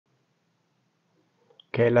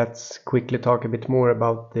Okay, let's quickly talk a bit more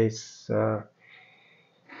about this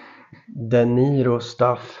the Nero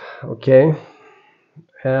stuff. Okay,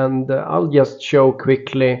 and I'll just show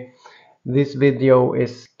quickly. This video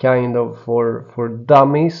is kind of for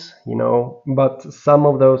dummies, you know, but some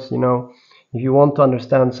of those, you know, if you want to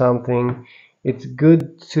understand something, it's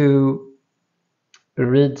good to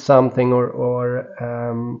read something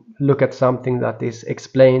or look at something that is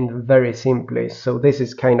explained very simply. So this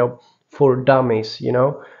is kind of for dummies, you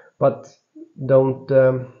know, but don't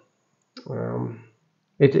um,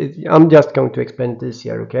 I'm just going to explain it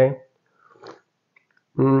easier, okay?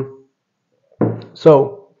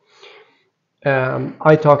 So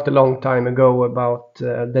I talked a long time ago about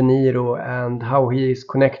the Nero and how he is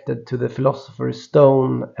connected to the Philosopher's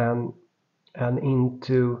Stone and um,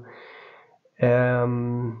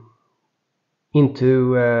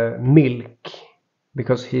 into milk,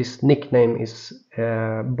 because his nickname is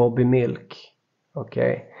Bobby Milk,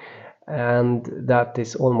 okay, and that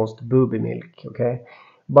is almost booby milk, okay.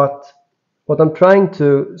 But what I'm trying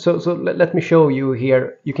to let me show you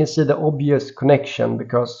here. You can see the obvious connection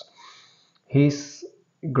because his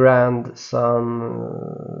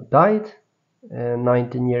grandson died,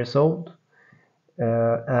 19 years old,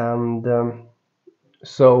 and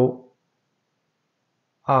so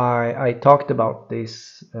I talked about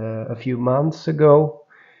this a few months ago,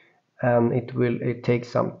 and it takes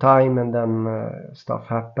some time, and then stuff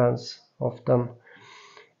happens often.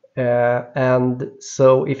 And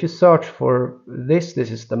so if you search for this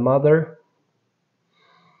is the mother.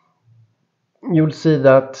 You'll see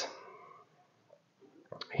that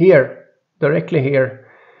here, directly here,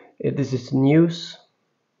 this is news.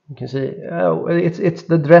 You can see, oh, it's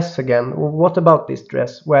the dress again. What about this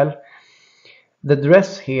dress? Well, the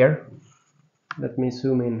dress here, let me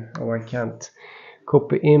zoom in. Oh, I can't.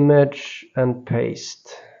 Copy image and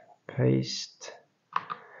paste. Paste.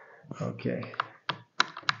 Okay.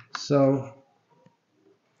 So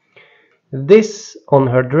this on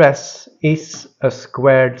her dress is a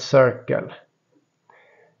squared circle.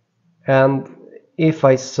 And if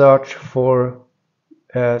I search for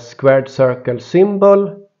a squared circle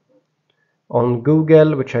symbol on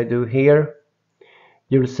Google, which I do here,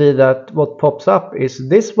 you'll see that what pops up is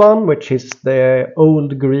this one, which is the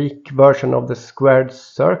old Greek version of the squared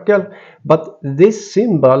circle. But this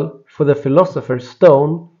symbol for the Philosopher's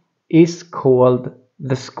Stone is called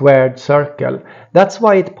the squared circle. That's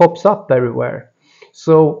why it pops up everywhere.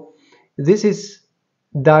 So this is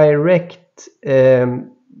direct,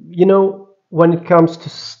 you know, when it comes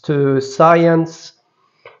to science,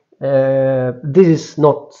 this is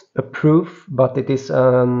not a proof, but it is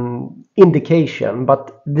an indication.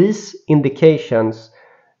 But these indications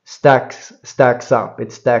stacks up.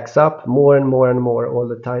 It stacks up more and more and more all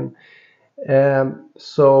the time.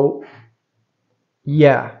 So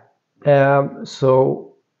yeah,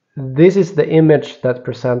 so this is the image that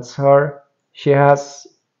presents her. She has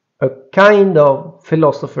a kind of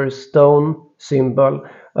Philosopher's Stone symbol,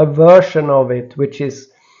 a version of it which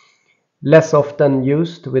is less often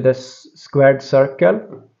used with a squared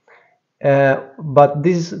circle, but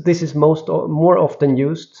this is more often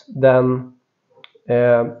used than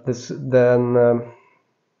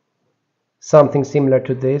something similar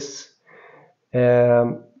to this.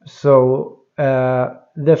 So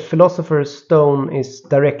the Philosopher's Stone is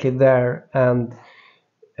directly there, and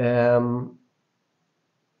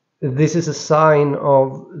this is a sign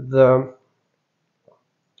of the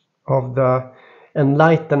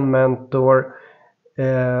enlightenment, or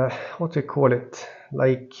what do you call it?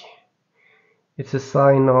 Like, it's a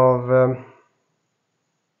sign of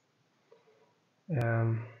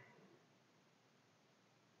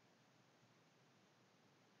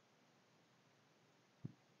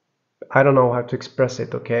I don't know how to express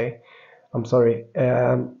it, okay? I'm sorry.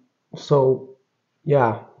 So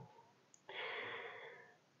yeah.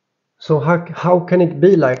 So how can it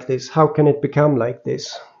be like this? How can it become like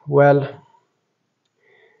this? Well,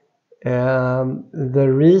 the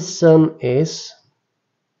reason is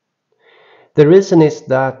that there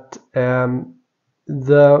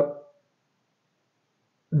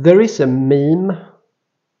is a memes,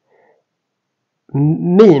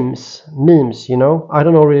 you know. I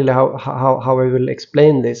don't know really how I will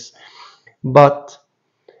explain this, but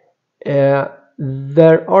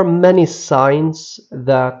there are many signs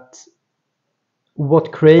that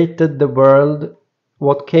what created the world,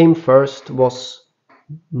 what came first was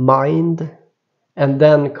mind, and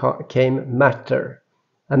then came matter,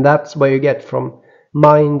 and that's where you get from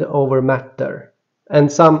mind over matter.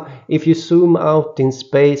 And if you zoom out in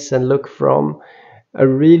space and look from a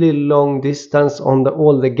really long distance on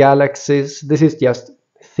all the galaxies, this is just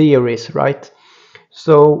theories, right?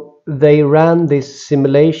 So they ran this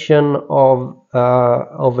simulation of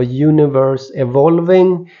a universe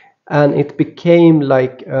evolving, and it became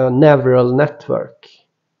like a neural network,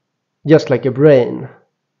 just like a brain,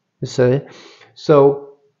 you see.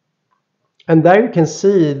 So, and there you can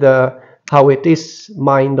see how it is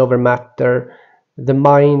mind over matter. The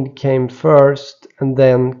mind came first, and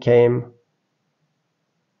then came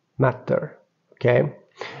matter. Okay,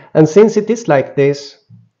 and since it is like this,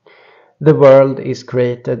 the world is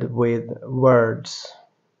created with words.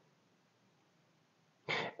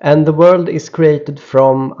 And the world is created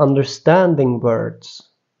from understanding words.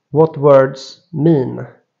 What words mean.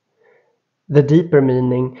 The deeper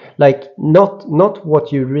meaning, like not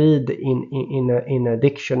what you read in a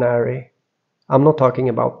dictionary. I'm not talking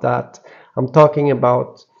about that. I'm talking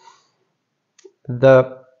about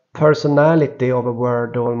the personality of a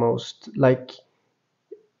word almost. Like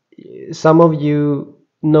some of you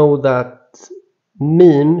know that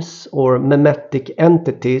memes or memetic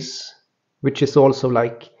entities, which is also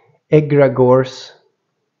like egregores.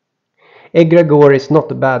 Egregore is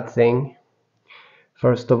not a bad thing.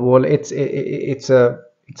 First of all, it's a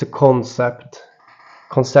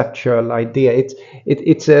conceptual idea.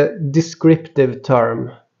 It's a descriptive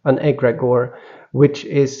term, an egregore, which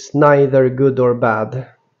is neither good or bad.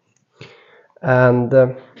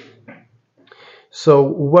 And so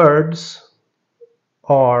words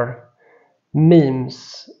are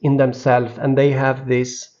memes in themselves, and they have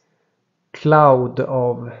this cloud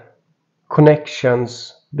of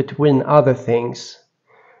connections between other things.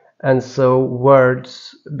 And so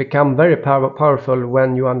words become very powerful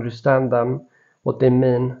when you understand them, what they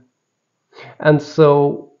mean. And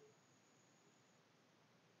so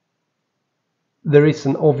there is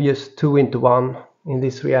an obvious 2 into 1 in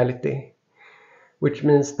this reality, which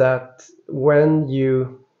means that when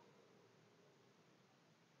you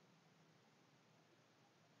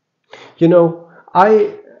know,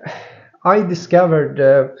 I discovered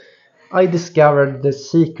the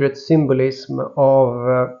secret symbolism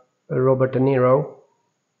of Robert Nero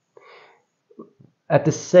at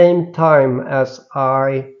the same time as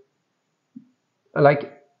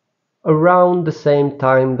like around the same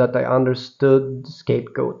time that I understood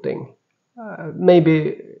scapegoating,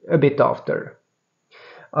 maybe a bit after.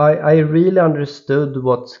 I really understood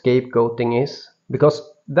what scapegoating is, because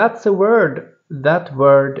that's a word. That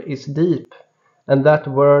word is deep, and that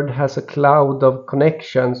word has a cloud of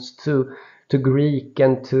connections to Greek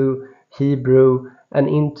and to Hebrew and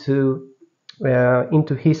into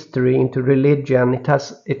history, into religion. It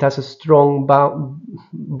has a strong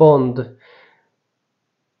bond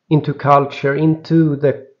into culture, into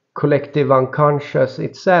the collective unconscious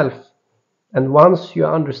itself. And once you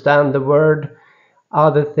understand the word,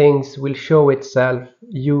 other things will show itself.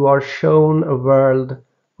 You are shown a world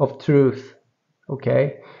of truth.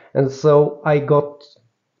 Okay? And so I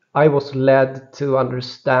was led to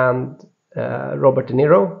understand Robert De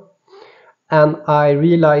Niro, and I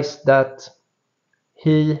realized that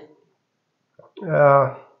he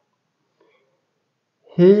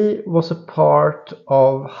was a part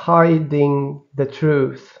of hiding the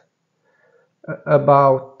truth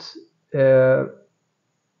about Yabba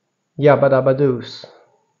Dabba Doos.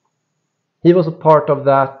 He was a part of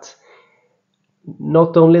that.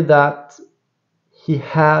 Not only that, he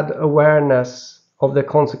had awareness of the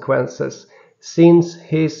consequences, since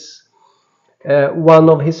his one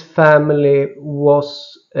of his family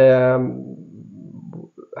was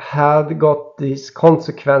had got these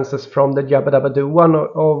consequences from the Yabba Dabba Doo. One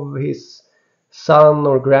of his son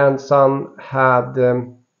or grandson had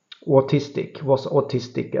was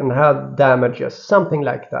autistic and had damages, something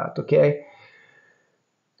like that. Okay,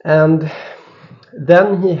 and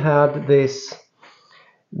then he had this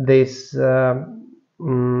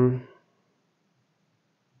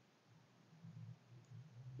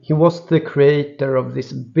he was the creator of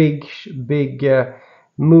this big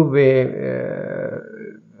movie,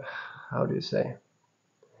 how do you say,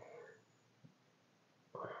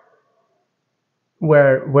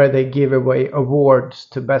 where they give away awards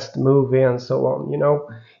to best movie and so on, you know.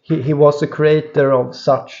 He was a creator of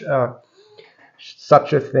such a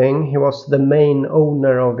thing. He was the main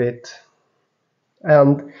owner of it.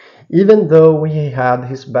 And even though he had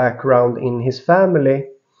his background in his family,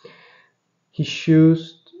 he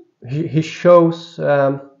shows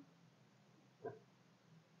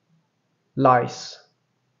lies.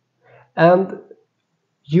 And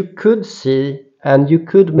you could see, and you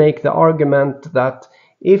could make the argument that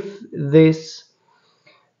if this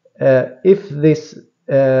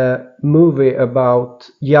movie about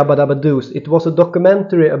Yabba Dabba Doos, it was a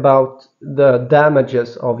documentary about the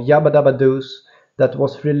damages of Yabba Dabba Doos that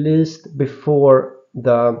was released before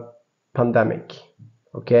the pandemic.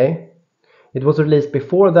 Okay, it was released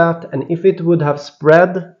before that, and if it would have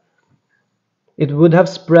spread, it would have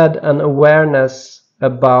spread an awareness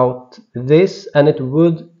about this, and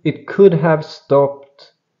it could have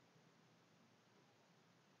stopped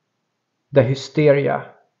the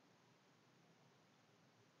hysteria,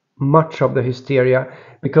 much of the hysteria,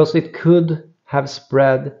 because it could have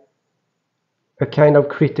spread a kind of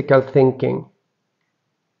critical thinking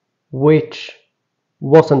which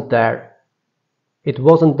wasn't there. It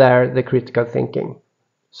wasn't there, the critical thinking.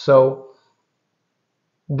 So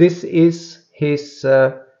this is his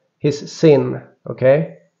sin,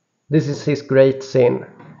 okay? This is his great sin.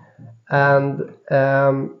 And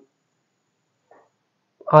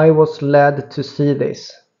I was led to see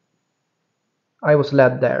this. I was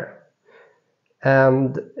led there.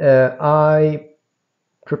 And I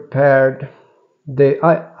prepared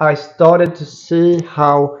I started to see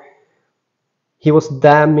how he was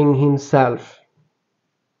damning himself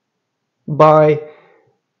by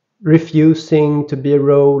refusing to be a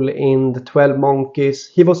role in the 12 Monkeys.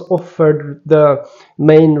 He was offered the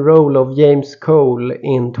main role of James Cole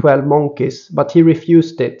in 12 Monkeys, but he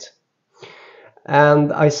refused it.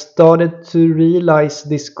 And I started to realize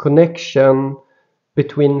this connection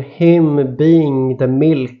between him being the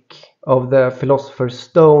milk of the Philosopher's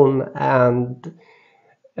Stone and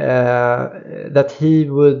that he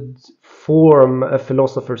would form a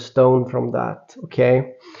Philosopher's Stone from that,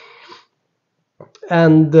 okay?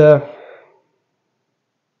 And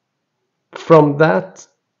from that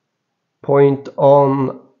point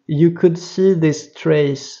on, you could see this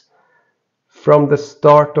trace from the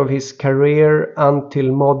start of his career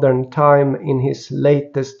until modern time in his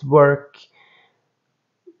latest work,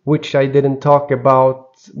 which I didn't talk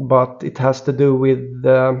about, but it has to do with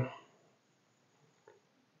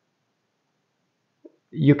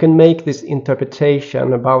you can make this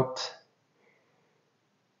interpretation about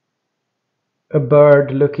a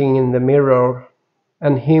bird looking in the mirror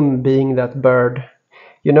and him being that bird.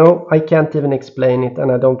 You know, I can't even explain it,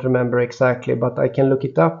 and I don't remember exactly, but I can look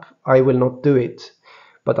it up. I will not do it,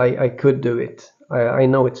 but I could do it. I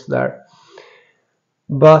know it's there.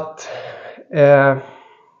 But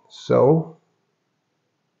so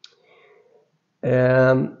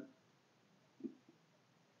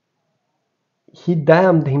he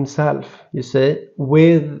damned himself, you see,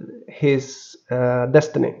 with his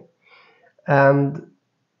destiny, and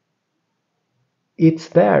it's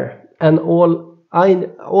there. And all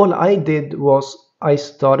I did was I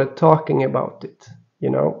started talking about it. You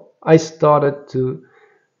know, I started to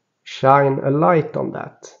shine a light on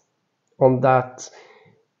that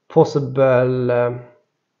possible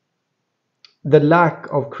the lack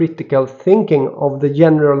of critical thinking of the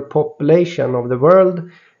general population of the world,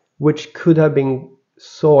 which could have been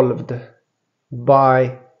solved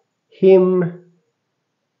by him,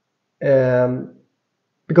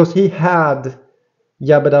 because he had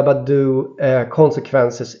Yabba Dabba Do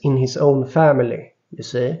consequences in his own family, you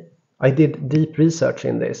see. I did deep research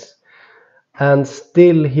in this, and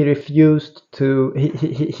still he refused to,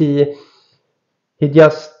 he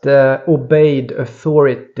just obeyed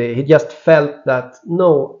authority. He just felt that,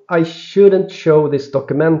 no, I shouldn't show this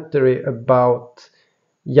documentary about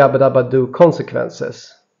Yabba Dabba Do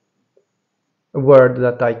consequences. A word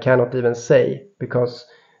that I cannot even say, because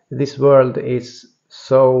this world is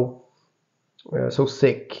so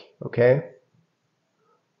sick, okay?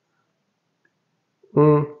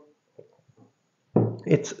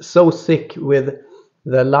 It's so sick with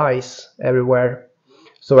the lies everywhere,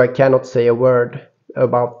 so I cannot say a word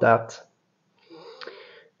about that.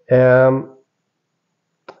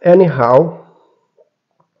 Anyhow,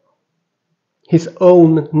 his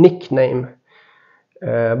own nickname,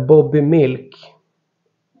 Bobby Milk,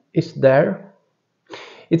 is there.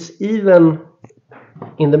 It's even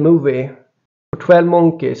in the movie 12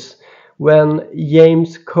 Monkeys, when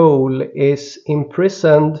James Cole is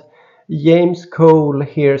imprisoned. James Cole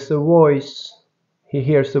hears a voice. He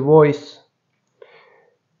hears a voice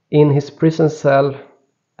in his prison cell,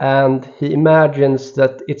 and he imagines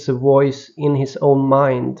that it's a voice in his own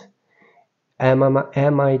mind.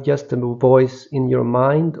 Am I just a voice in your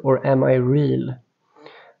mind, or am I real?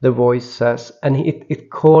 The voice says, and it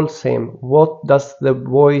calls him. What does the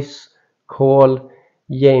voice call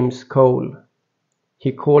James Cole?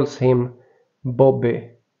 He calls him Bobby.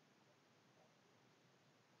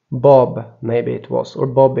 Bob, maybe it was, or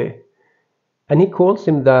Bobby. And he calls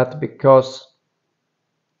him that because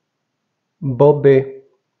Bobby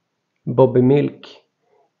Milk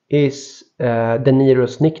is De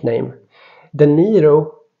Niro's nickname. De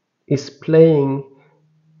Niro is playing,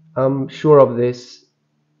 I'm sure of this,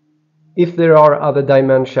 if there are other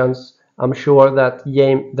dimensions, I'm sure that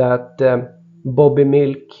Bobby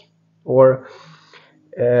Milk or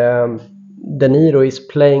De Niro is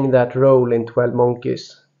playing that role in 12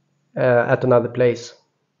 Monkeys at another place.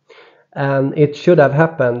 And it should have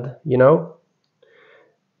happened, you know?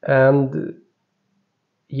 And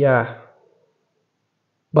yeah,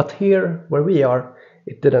 but here where we are,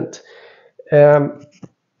 it didn't.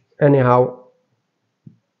 Anyhow,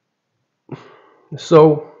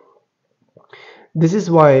 so this is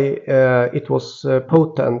why it was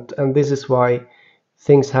potent, and this is why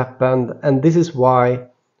things happened, and this is why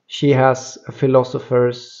she has a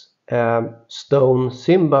philosopher's stone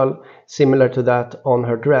symbol similar to that on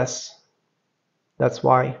her dress. That's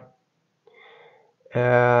why.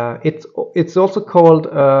 It's also called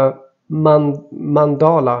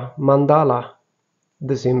mandala,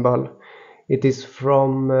 the symbol. It is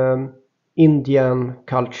from Indian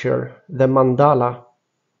culture, the mandala.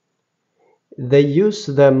 They use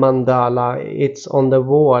the mandala, it's on the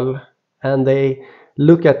wall, and they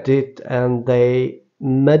look at it and they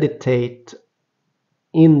meditate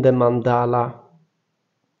in the mandala,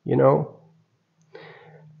 you know,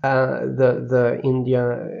 the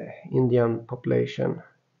Indian population.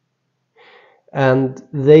 And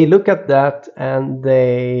they look at that, and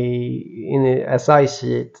as I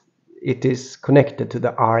see it, it is connected to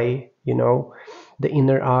the eye, you know, the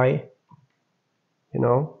inner eye, you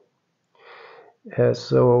know.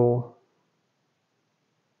 So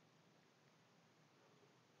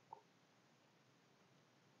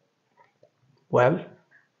well,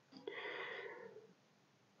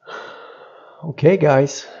 okay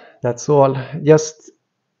guys, that's all. Just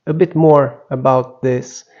a bit more about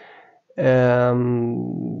this,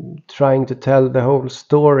 trying to tell the whole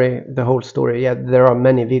story. Yeah, there are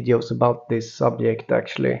many videos about this subject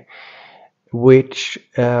actually, which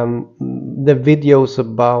the videos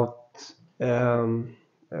about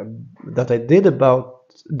that I did about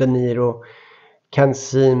De Niro can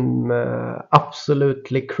seem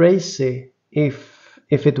absolutely crazy if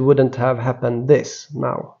it wouldn't have happened this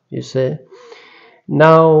now, you see.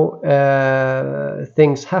 Now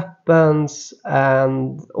things happens,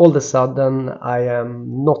 and all of a sudden I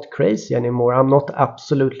am not crazy anymore. I'm not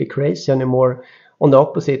absolutely crazy anymore. On the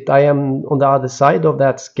opposite, I am on the other side of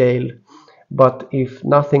that scale. But if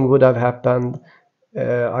nothing would have happened,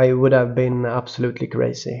 I would have been absolutely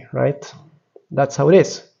crazy, right? That's how it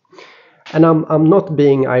is. And I'm not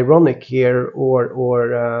being ironic here,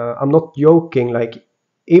 or I'm not joking. Like,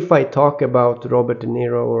 if I talk about Robert De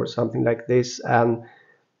Niro or something like this, and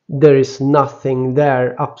there is nothing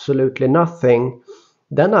there, absolutely nothing,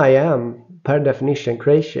 then I am per definition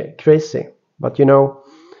crazy. But you know,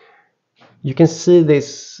 you can see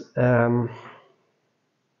this,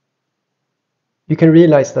 you can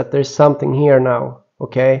realize that there's something here now,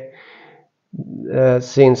 okay?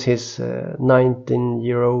 Since his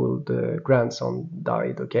 19-year-old grandson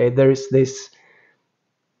died, okay? There's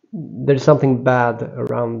something bad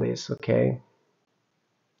around this, okay?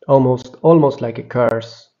 Almost like a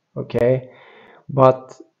curse, okay?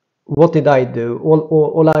 But what did I do?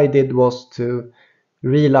 All I did was to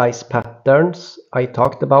realize patterns. I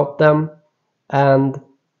talked about them, and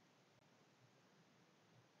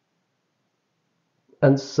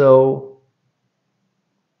so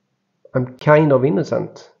I'm kind of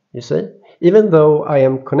innocent, you see, even though I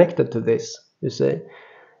am connected to this, you see.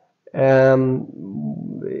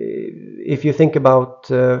 If you think about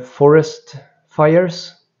forest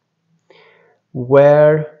fires,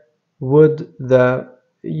 where would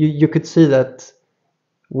you could see that,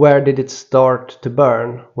 where did it start to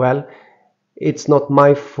burn? Well, it's not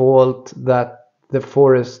my fault that the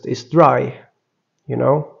forest is dry, you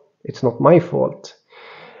know, it's not my fault.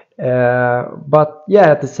 But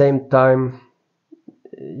yeah, at the same time,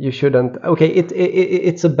 you shouldn't. Okay,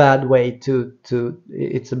 it's a bad way to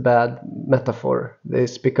it's a bad metaphor,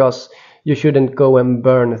 this, because you shouldn't go and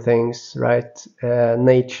burn things, right?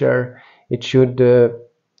 Nature, it should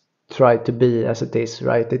try to be as it is,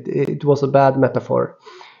 right? It was a bad metaphor.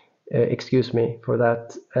 Excuse me for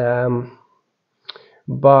that.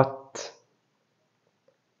 But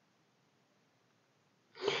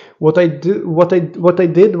what I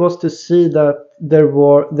did was to see that there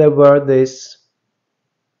were this.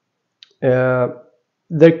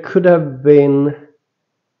 There could have been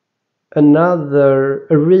a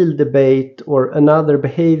real debate or another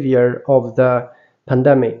behavior of the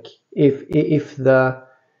pandemic if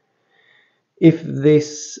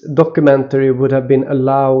this documentary would have been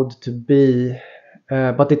allowed to be,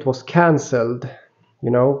 but it was cancelled,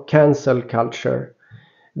 you know, cancel culture.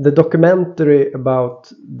 The documentary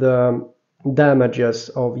about the damages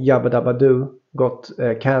of Yabba Dabba Doo got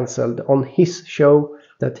cancelled on his show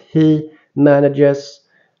that he manages,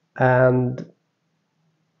 and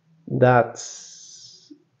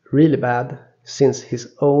that's really bad since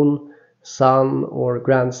his own son or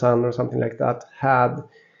grandson or something like that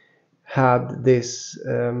had this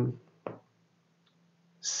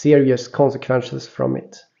serious consequences from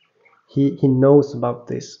it. He knows about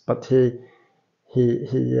this, but he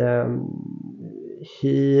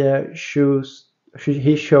chose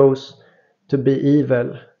to be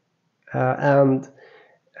evil, and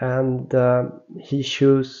he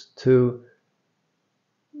chose to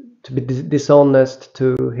be dishonest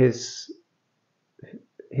to his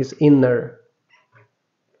inner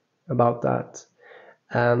about that.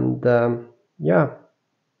 And yeah,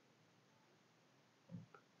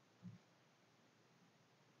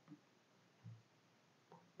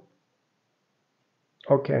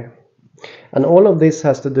 okay. And all of this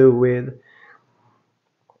has to do with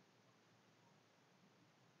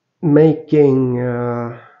making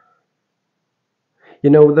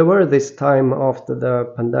there were this time after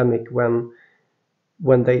the pandemic when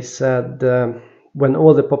they said when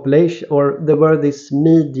all the population, or there were this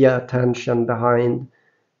media attention behind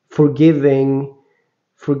forgive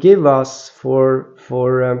us for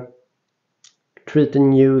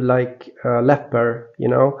treating you like a leper,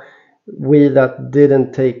 we that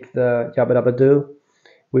didn't take the Yabba Dabba Doo,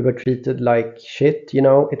 we were treated like shit.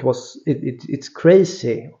 It's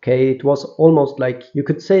crazy. Okay, it was almost like you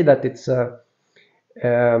could say that it's a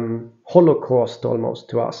Holocaust almost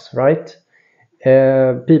to us, right?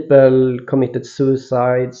 People committed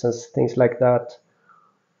suicides and things like that.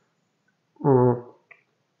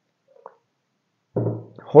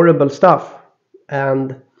 Horrible stuff.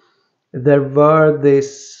 And there were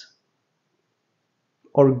this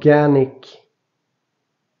organic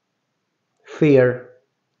fear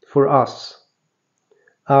for us,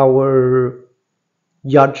 our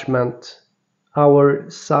judgment, our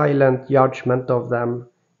silent judgment of them,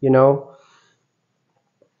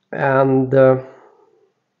 and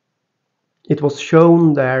it was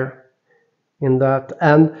shown there in that.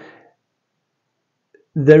 And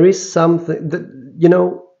there is something that,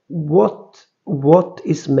 what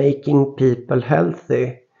is making people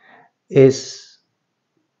healthy is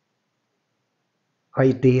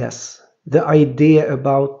ideas. The idea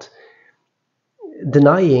about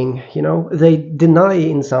denying, they deny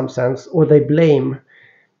in some sense, or they blame.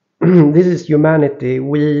 This is humanity.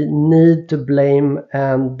 We need to blame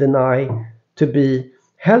and deny to be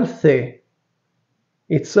healthy.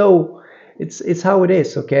 It's how it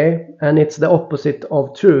is, okay? And it's the opposite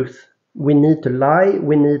of truth. We need to lie,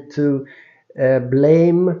 we need to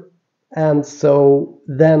blame, and so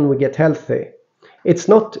then we get healthy. It's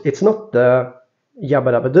not the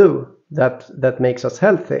Yabba Dabba Doo that makes us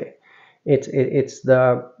healthy. It's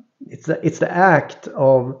the act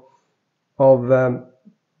of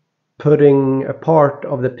putting a part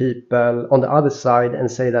of the people on the other side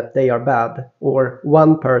and say that they are bad, or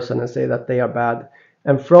one person and say that they are bad,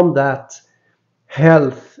 and from that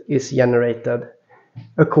health is generated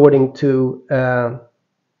according to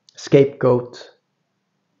scapegoat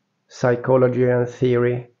psychology and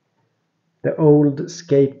theory, the old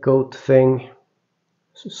scapegoat thing.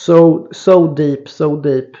 So deep.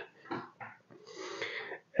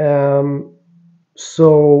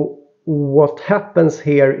 So what happens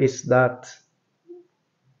here is that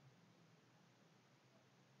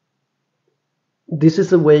this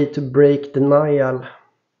is a way to break denial,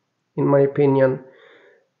 in my opinion,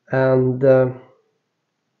 and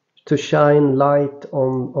to shine light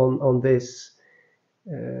on this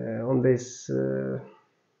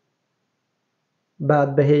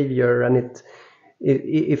bad behavior. And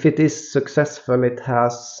if it is successful, it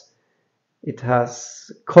has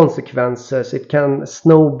consequences. It can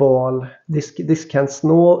snowball. This can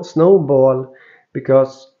snowball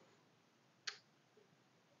because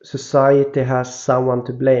society has someone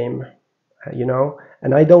to blame,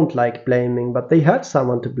 and I don't like blaming, but they have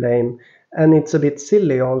someone to blame. And it's a bit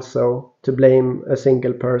silly also to blame a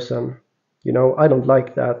single person. I don't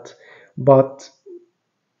like that, but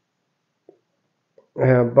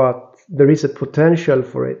there is a potential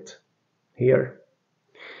for it here.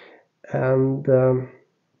 And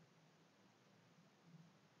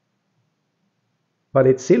but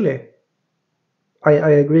it's silly. I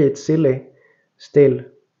agree, it's silly still.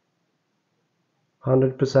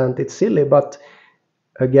 100% it's silly, but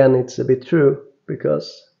again, it's a bit true,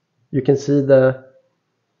 because you can see the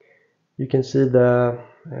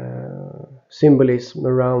symbolism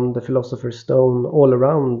around the philosopher's stone all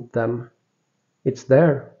around them. It's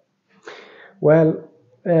there. Well,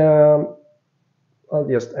 I'll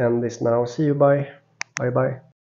just end this now. See you, bye. Bye bye.